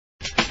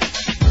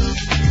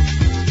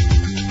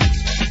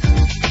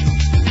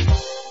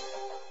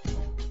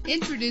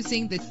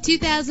Introducing the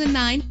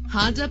 2009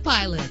 Honda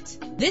Pilot.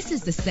 This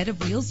is the set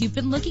of wheels you've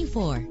been looking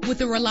for,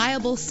 with a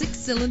reliable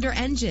 6-cylinder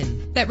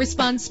engine that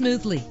responds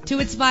smoothly to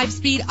its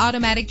 5-speed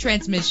automatic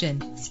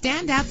transmission.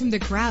 Stand out from the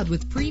crowd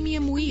with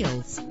premium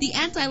wheels. The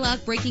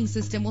anti-lock braking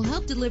system will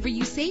help deliver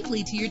you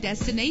safely to your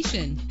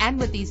destination. And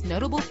with these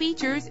notable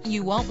features,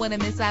 you won't want to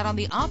miss out on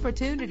the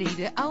opportunity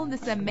to own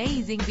this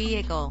amazing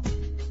vehicle.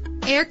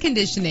 Air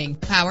conditioning,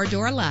 power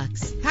door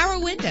locks, power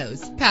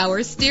windows,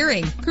 power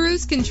steering,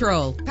 cruise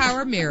control,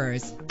 power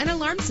mirrors, an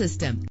alarm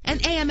system,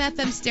 an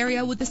AM/FM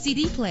stereo with a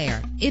CD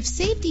player. If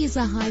safety is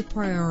a high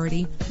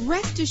priority,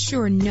 rest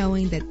assured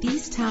knowing that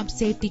these top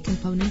safety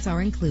components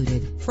are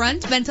included: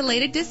 front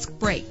ventilated disc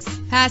brakes,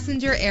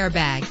 passenger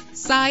airbag,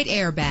 side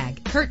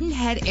airbag, curtain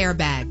head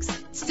airbags,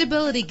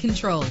 stability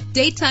control,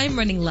 daytime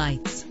running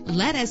lights.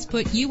 Let us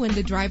put you in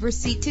the driver's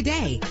seat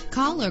today.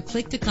 Call or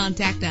click to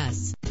contact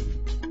us.